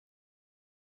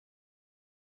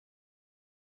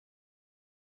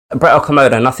Brett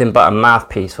Okamoto nothing but a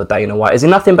mouthpiece for Dana White? Is he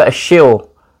nothing but a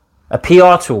shill, a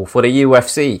PR tool for the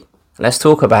UFC? Let's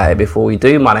talk about it before we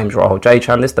do. My name's Rahul J.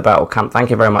 Chan. This is the Battle Camp. Thank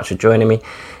you very much for joining me.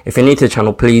 If you're new to the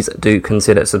channel, please do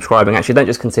consider subscribing. Actually, don't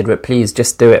just consider it. Please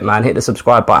just do it, man. Hit the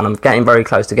subscribe button. I'm getting very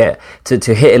close to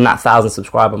hitting that 1,000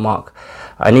 subscriber mark.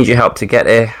 I need your help to get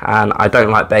there, and I don't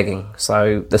like begging.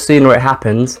 So the sooner it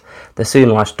happens, the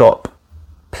sooner I stop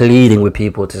pleading with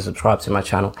people to subscribe to my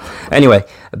channel. Anyway,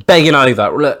 begging over.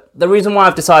 Look, the reason why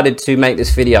I've decided to make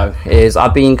this video is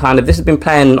this has been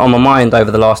playing on my mind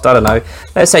over the last, I don't know,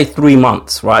 let's say 3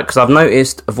 months, right? Because I've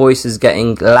noticed voices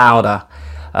getting louder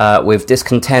with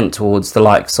discontent towards the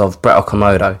likes of Brett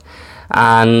Okamoto.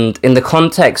 And in the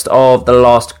context of the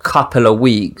last couple of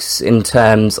weeks, in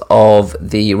terms of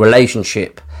the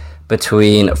relationship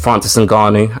between Francis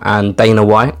Ngannou and Dana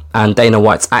White, and Dana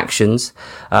White's actions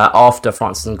after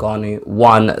Francis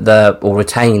Ngannou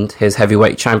retained his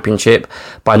heavyweight championship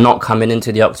by not coming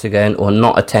into the octagon or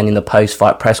not attending the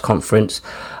post-fight press conference.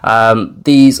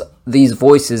 These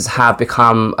voices have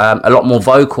become a lot more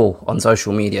vocal on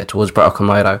social media towards Brett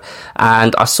Okamoto,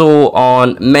 and I saw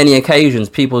on many occasions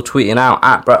people tweeting out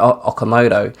at Brett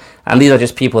Okamoto, and these are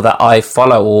just people that I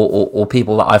follow or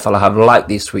people that I follow have liked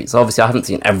these tweets. Obviously, I haven't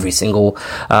seen every single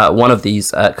one of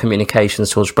these communications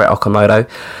towards Brett Okamoto,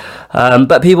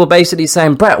 but people basically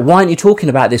saying, Brett, why aren't you talking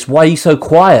about this? Why are you so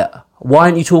quiet? Why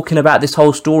aren't you talking about this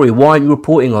whole story? Why aren't you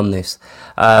reporting on this?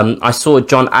 I saw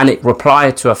John Anik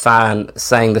reply to a fan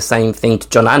saying the same thing to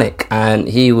John Anik, and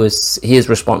his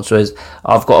response was,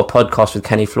 I've got a podcast with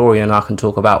Kenny Florian and I can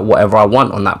talk about whatever I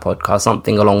want on that podcast,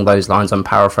 something along those lines. I'm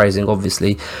paraphrasing,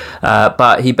 obviously,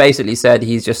 but he basically said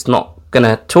he's just not going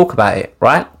to talk about it,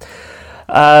 right?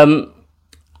 And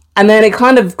then it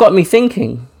kind of got me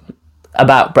thinking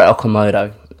about Brett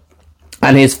Okamoto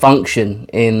and his function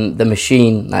in the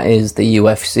machine that is the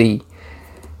UFC,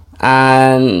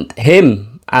 and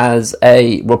him as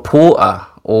a reporter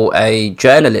or a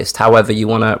journalist, however you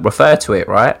want to refer to it,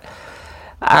 right?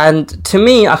 And to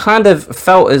me, I kind of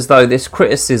felt as though this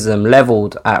criticism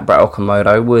levelled at Brett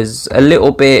Okamoto was a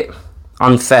little bit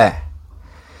unfair.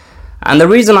 And the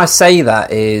reason I say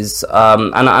that is,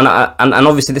 and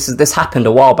obviously this happened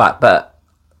a while back, but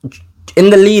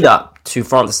in the lead up to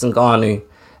Francis Ngannou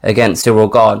against Cyril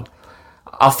Gane,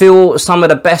 I feel some of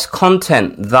the best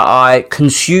content that I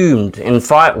consumed in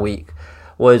Fight Week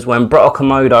was when Brett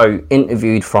Okamoto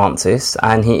interviewed Francis,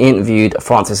 and he interviewed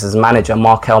Francis's manager,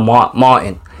 Markel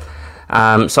Martin.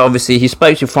 So obviously he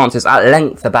spoke to Francis at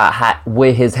length about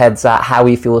where his head's at, how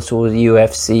he feels towards the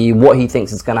UFC, what he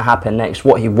thinks is going to happen next,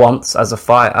 what he wants as a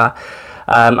fighter.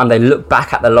 And they look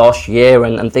back at the last year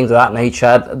and things of that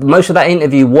nature. Most of that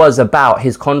interview was about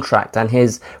his contract and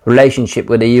his relationship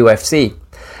with the UFC.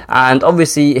 And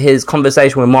obviously his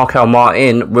conversation with Markel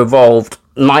Martin revolved,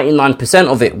 99%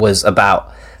 of it was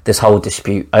about this whole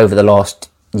dispute over the last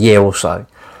year or so.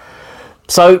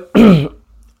 So,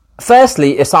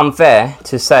 firstly, it's unfair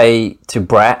to say to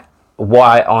Brett,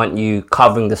 why aren't you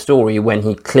covering the story when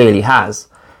he clearly has?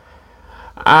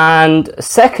 And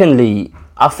secondly,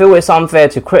 I feel it's unfair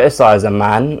to criticize a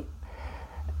man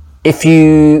if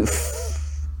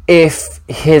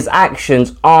his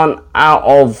actions aren't out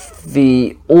of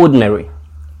the ordinary,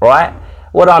 right?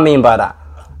 What do I mean by that?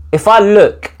 If I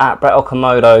look at Brett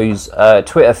Okamoto's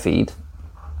Twitter feed,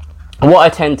 what I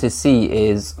tend to see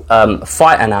is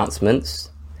fight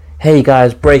announcements. Hey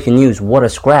guys, breaking news, what a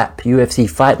scrap. UFC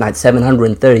Fight Night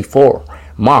 734,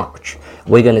 March.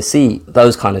 We're going to see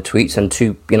those kind of tweets and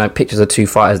pictures of two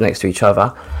fighters next to each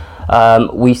other.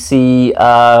 We see,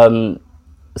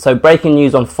 so breaking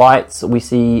news on fights. We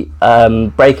see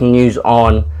breaking news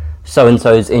on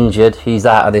so-and-so's injured. He's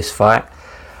out of this fight.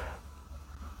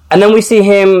 And then we see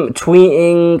him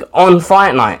tweeting on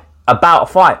Fight Night about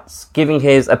fights, giving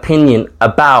his opinion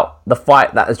about the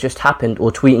fight that has just happened,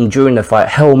 or tweeting during the fight,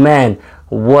 hell man,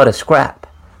 what a scrap.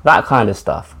 That kind of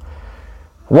stuff.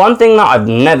 One thing that I've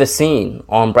never seen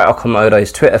on Brett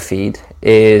Okamoto's Twitter feed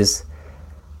is,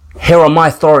 here are my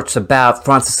thoughts about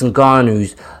Francis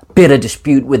Ngannou's bitter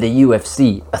dispute with the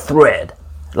UFC, a thread.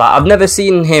 Like, I've never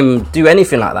seen him do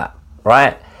anything like that,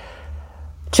 right?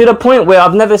 To the point where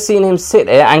I've never seen him sit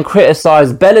there and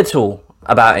criticize Bellator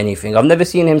about anything. I've never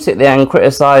seen him sit there and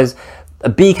criticize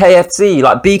BKFC.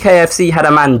 Like, BKFC had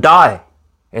a man die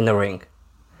in the ring.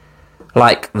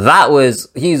 Like,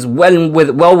 he's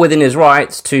well within his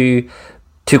rights to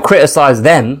criticize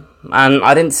them, and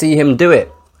I didn't see him do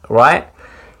it, right?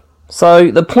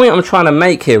 So the point I'm trying to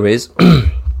make here is,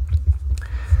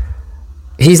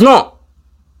 it's not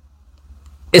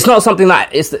something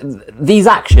that these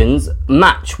actions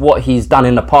match what he's done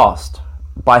in the past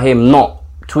by him not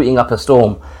tweeting up a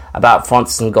storm about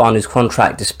Francis Ngannou's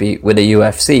contract dispute with the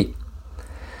UFC.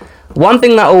 One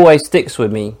thing that always sticks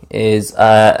with me is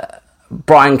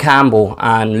Brian Campbell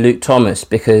and Luke Thomas,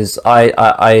 because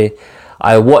I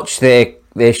watch their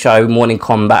show Morning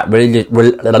Combat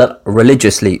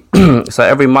religiously. So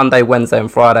every Monday, Wednesday and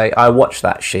Friday I watch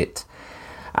that shit.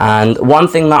 And one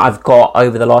thing that I've got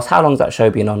over the last, how long's that show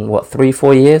been on? What,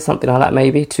 3-4 years, something like that,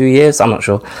 maybe 2 years, I'm not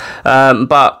sure.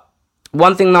 But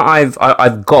one thing that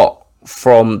I've got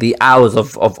from the hours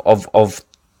of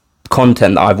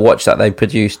content that I've watched that they've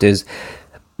produced is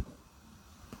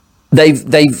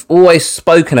they've always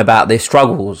spoken about their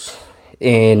struggles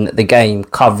in the game,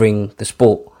 covering the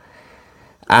sport,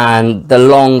 and the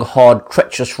long, hard,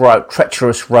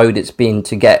 treacherous road it's been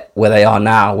to get where they are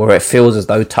now, where it feels as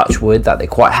though, touch wood, that they're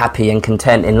quite happy and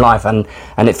content in life, and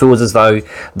it feels as though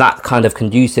that kind of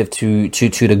conducive to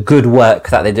the good work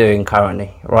that they're doing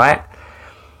currently, right?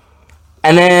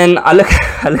 And then I look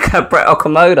at Brett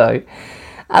Okamoto,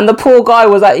 and the poor guy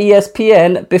was at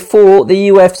ESPN before the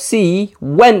UFC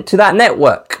went to that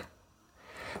network.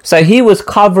 So he was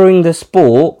covering the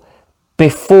sport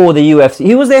before the UFC.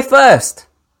 He was there first,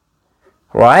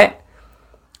 right?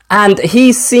 And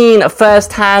he's seen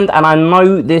firsthand, and I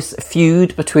know this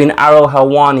feud between Ariel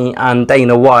Helwani and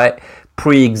Dana White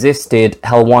pre-existed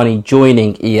Helwani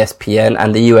joining ESPN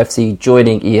and the UFC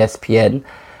joining ESPN.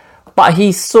 But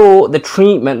he saw the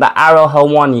treatment that Ariel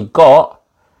Helwani got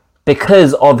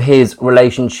because of his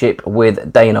relationship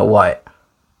with Dana White.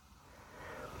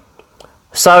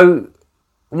 So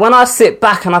when I sit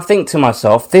back and I think to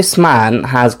myself, this man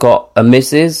has got a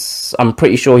missus. I'm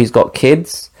pretty sure he's got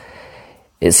kids.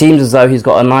 It seems as though he's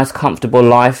got a nice, comfortable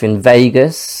life in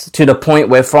Vegas, to the point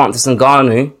where Francis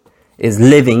Ngannou is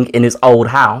living in his old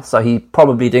house. So he's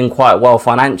probably doing quite well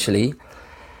financially.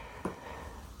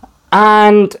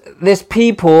 And there's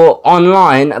people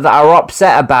online that are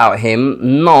upset about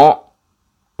him not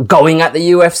going at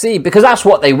the UFC, because that's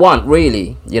what they want,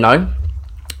 really, you know.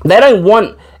 They don't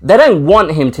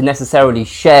want him to necessarily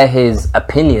share his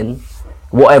opinion,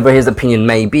 whatever his opinion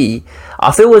may be.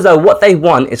 I feel as though what they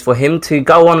want is for him to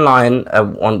go online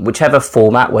on whichever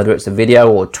format, whether it's a video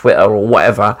or Twitter or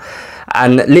whatever,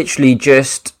 and literally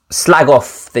just slag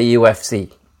off the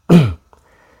UFC.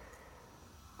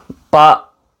 But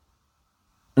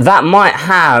that might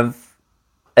have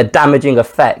a damaging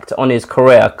effect on his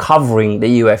career covering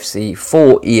the UFC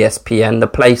for ESPN, the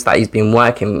place that he's been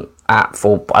working at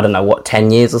for, I don't know, what, 10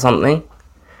 years or something.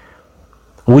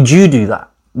 Would you do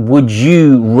that? Would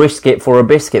you risk it for a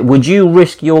biscuit? Would you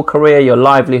risk your career, your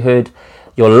livelihood,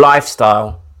 your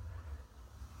lifestyle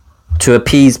to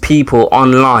appease people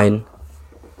online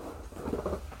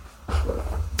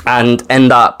and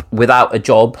end up without a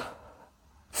job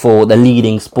for the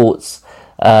leading sports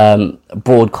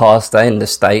broadcaster in the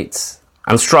States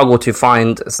and struggle to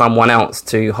find someone else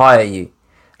to hire you?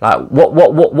 Like,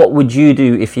 what would you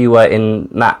do if you were in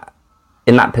that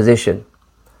position?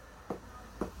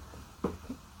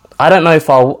 I don't know if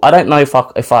I would. I don't know if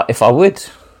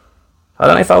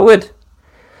I would.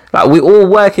 Like, we all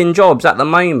work in jobs at the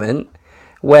moment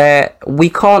where we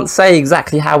can't say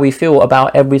exactly how we feel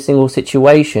about every single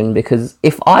situation, because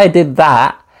if I did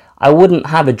that, I wouldn't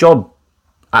have a job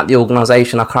at the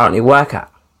organisation I currently work at.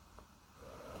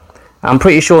 I'm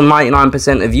pretty sure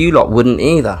 99% of you lot wouldn't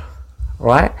either,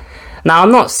 right? Now,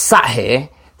 I'm not sat here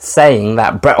saying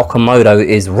that Brett Okamoto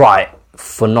is right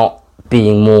for not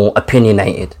being more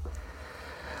opinionated.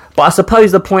 But I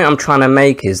suppose the point I'm trying to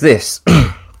make is this.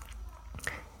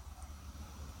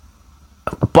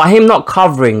 By him not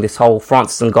covering this whole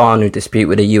Francis Ngannou dispute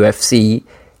with the UFC,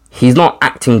 he's not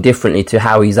acting differently to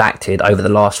how he's acted over the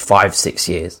last 5-6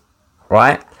 years.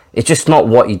 Right? It's just not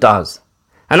what he does.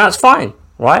 And that's fine,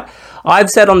 right? I've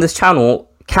said on this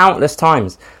channel countless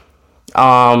times,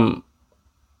 Chuck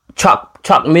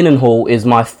Minenhall is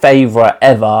my favourite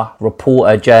ever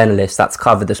reporter, journalist that's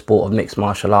covered the sport of mixed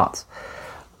martial arts.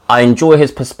 I enjoy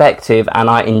his perspective and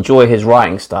I enjoy his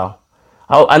writing style.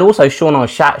 Oh, and also Sean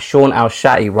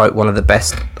Al-Shatti wrote one of the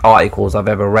best articles I've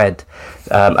ever read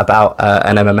about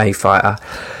an MMA fighter.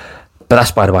 But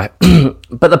that's by the way.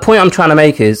 But the point I'm trying to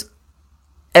make is,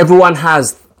 everyone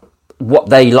has what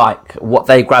they like, what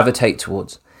they gravitate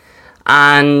towards.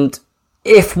 And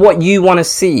if what you want to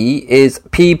see is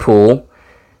people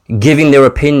giving their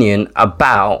opinion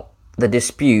about the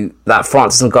dispute that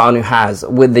Francis Ngannou has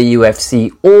with the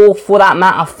UFC, or for that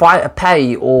matter, Fighter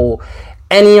Pay, or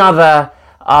any other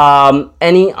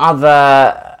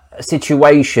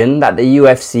situation that the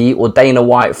UFC or Dana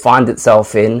White find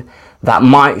itself in that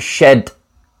might shed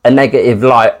a negative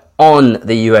light on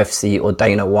the UFC or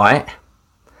Dana White,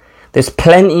 There's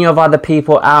plenty of other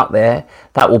people out there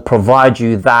that will provide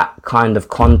you that kind of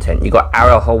content. You got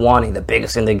Ariel Helwani, the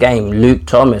biggest in the game, Luke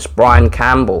Thomas, Brian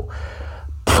Campbell.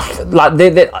 Like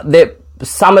they're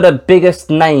some of the biggest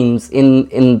names in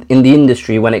the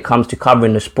industry when it comes to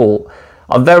covering the sport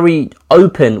are very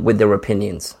open with their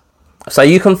opinions. So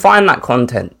you can find that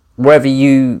content wherever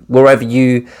you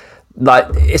like.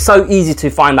 It's so easy to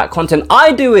find that content.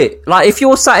 I do it. Like, if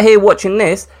you're sat here watching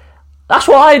this, that's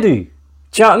what I do.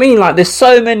 Do you know what I mean? Like, there's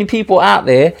so many people out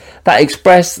there that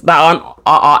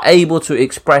are able to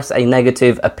express a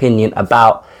negative opinion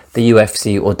about the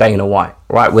UFC or Dana White,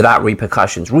 right? Without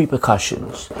repercussions.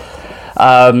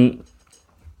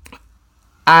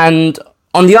 And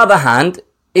on the other hand,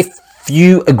 if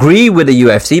you agree with the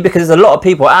UFC, because there's a lot of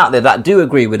people out there that do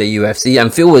agree with the UFC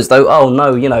and feel as though, oh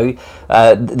no, the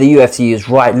UFC is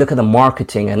right. Look at the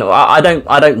marketing, and I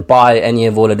don't buy any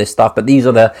of all of this stuff. But these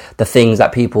are the things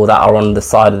that people that are on the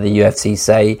side of the UFC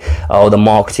say. Oh, the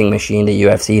marketing machine, the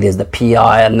UFC, there's the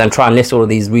PI, and then try and list all of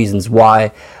these reasons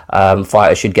why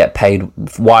fighters should get paid,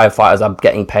 why fighters are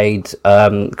getting paid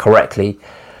correctly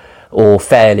or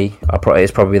fairly.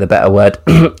 Is probably the better word.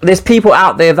 There's people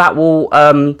out there that will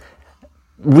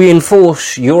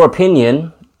reinforce your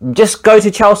opinion. Just go to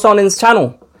Chael Sonnen's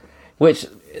channel, which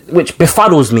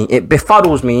befuddles me. It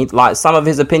befuddles me, like some of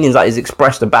his opinions that he's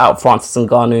expressed about Francis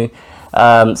Ngannou,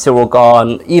 Cyril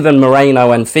Gane, even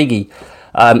Moreno and Figgy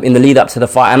in the lead up to the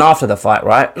fight and after the fight,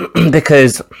 right?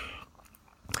 Because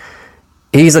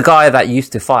he's a guy that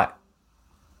used to fight,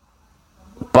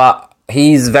 but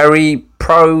he's very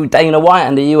pro Dana White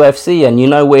and the UFC, and you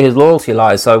know where his loyalty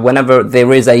lies. So whenever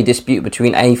there is a dispute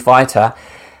between a fighter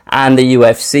and the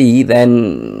UFC,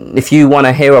 then if you want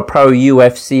to hear a pro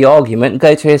UFC argument,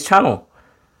 go to his channel.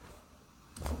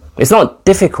 It's not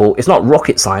difficult. It's not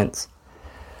rocket science.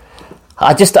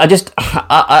 I just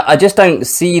don't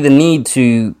see the need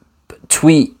to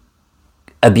tweet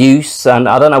abuse, and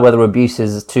I don't know whether abuse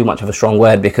is too much of a strong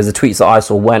word, because the tweets that I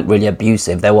saw weren't really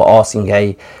abusive. They were asking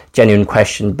a genuine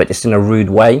question, but just in a rude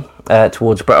way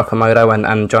towards Brett Okamoto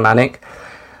and John Anik.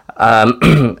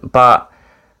 But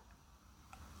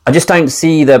I just don't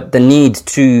see the need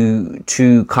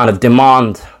to kind of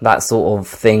demand that sort of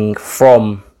thing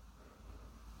from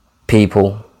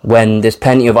people when there's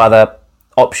plenty of other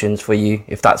options for you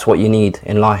if that's what you need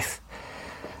in life.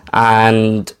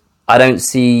 And I don't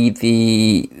see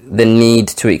the need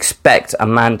to expect a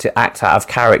man to act out of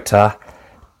character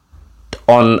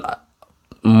on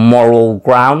moral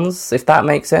grounds, if that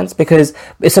makes sense, because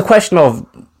it's a question of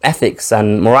ethics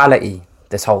and morality,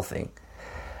 this whole thing.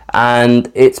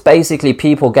 And it's basically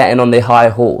people getting on their high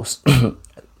horse,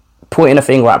 pointing a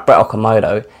finger at Brett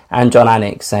Okamoto and John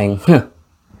Anik saying,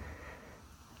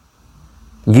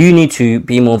 you need to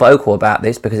be more vocal about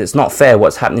this because it's not fair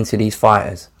what's happening to these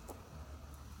fighters.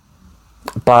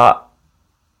 But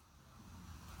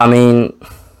I mean,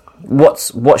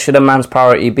 what should a man's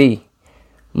priority be?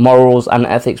 Morals and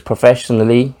ethics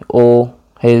professionally, or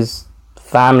his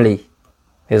family,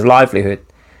 his livelihood,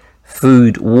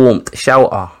 food, warmth,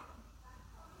 shelter?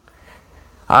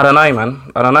 I don't know,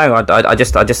 man. I don't know. I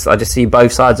just see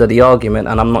both sides of the argument,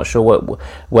 and I'm not sure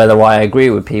whether I agree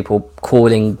with people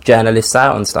calling journalists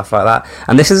out and stuff like that.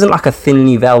 And this isn't like a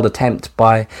thinly veiled attempt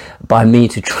by me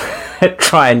to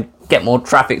try and get more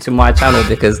traffic to my channel,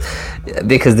 because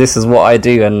this is what I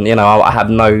do, and I have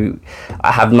no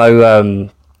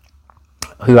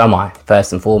who am I,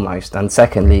 first and foremost, and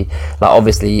secondly, like,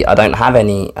 obviously I don't have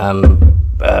any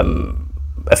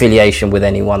affiliation with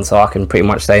anyone, so I can pretty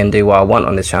much say and do what I want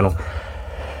on this channel.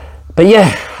 But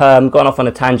yeah, gone off on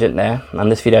a tangent there,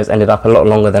 and this video has ended up a lot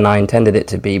longer than I intended it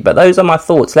to be. But those are my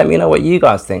thoughts. Let me know what you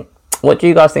guys think. What do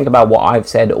you guys think about what I've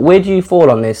said? Where do you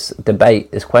fall on this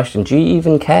debate, this question? Do you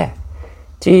even care?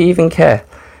 Do you even care?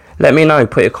 Let me know.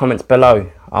 Put your comments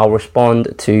below. I'll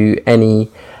respond to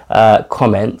any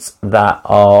comments that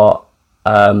are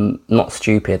not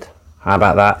stupid. How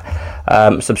about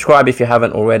that? Subscribe if you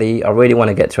haven't already. I really want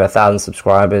to get to 1,000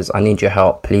 subscribers. I need your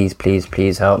help. Please, please,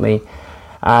 please help me.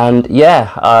 And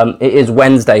yeah, it is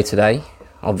Wednesday today,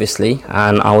 obviously,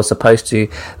 and I was supposed to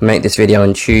make this video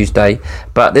on Tuesday,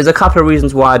 but there's a couple of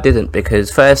reasons why I didn't.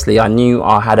 Because firstly, I knew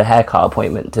I had a haircut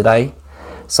appointment today,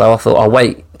 so I thought I'll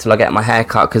wait till I get my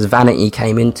haircut, because vanity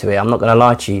came into it. I'm not going to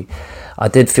lie to you. I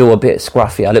did feel a bit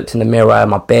scruffy. I looked in the mirror and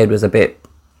my beard was a bit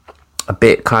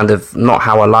kind of not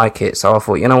how I like it. So I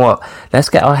thought, you know what, let's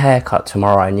get our hair cut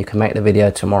tomorrow and you can make the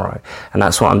video tomorrow. And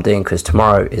that's what I'm doing, because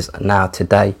tomorrow is now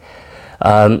today.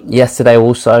 Yesterday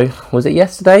also, was it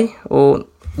yesterday? Or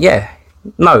yeah,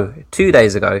 no, 2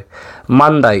 days ago,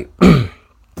 Monday,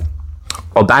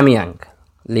 Aubameyang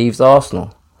leaves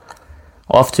Arsenal.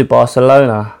 off to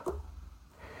Barcelona.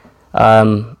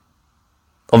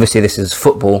 Obviously this is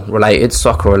football related,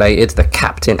 soccer related. The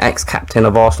ex-captain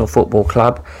of Arsenal Football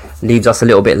Club, leaves us a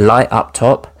little bit light up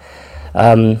top.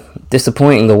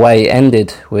 Disappointing the way it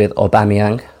ended with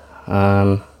Aubameyang.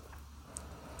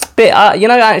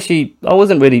 Actually, I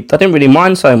didn't really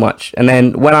mind so much. And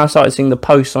then when I started seeing the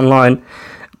posts online,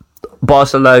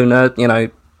 Barcelona,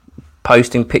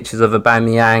 posting pictures of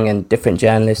Aubameyang and different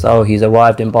journalists, he's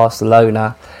arrived in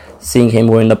Barcelona, seeing him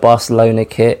wearing the Barcelona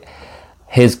kit,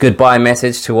 his goodbye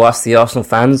message to us, the Arsenal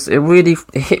fans, it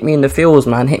hit me in the feels,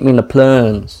 man, hit me in the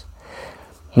plums.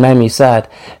 Made me sad.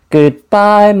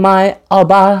 Goodbye, my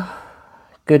Oba.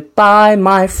 Goodbye,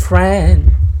 my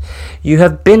friend. You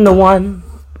have been the one.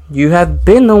 You have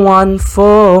been the one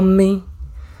for me.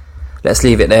 Let's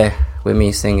leave it there with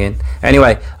me singing.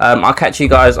 Anyway, I'll catch you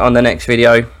guys on the next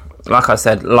video. Like I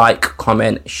said, like,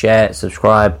 comment, share,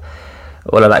 subscribe,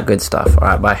 all of that good stuff.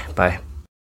 Alright, bye.